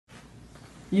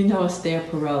You know, Esther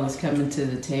Perel is coming to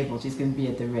the table. She's going to be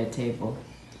at the red table.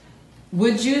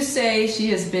 Would you say she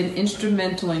has been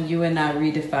instrumental in you and I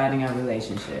redefining our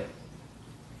relationship?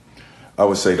 I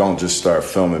would say don't just start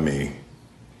filming me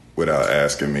without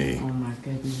asking me. Oh my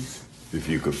goodness. If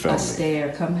you could film me.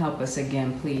 Esther, come help us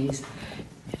again, please.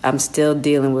 I'm still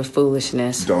dealing with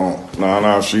foolishness.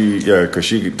 Because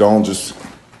she don't just...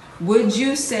 Would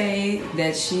you say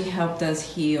that she helped us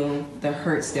heal the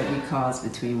hurts that we caused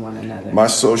between one another? My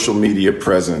social media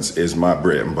presence is my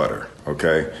bread and butter,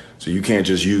 okay? So you can't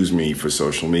just use me for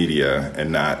social media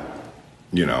and not,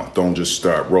 don't just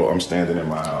start rolling. I'm standing in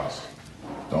my house.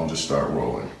 Don't just start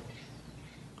rolling.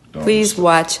 Please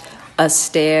watch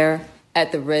Esther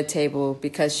at the red table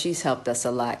because she's helped us a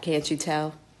lot. Can't you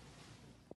tell?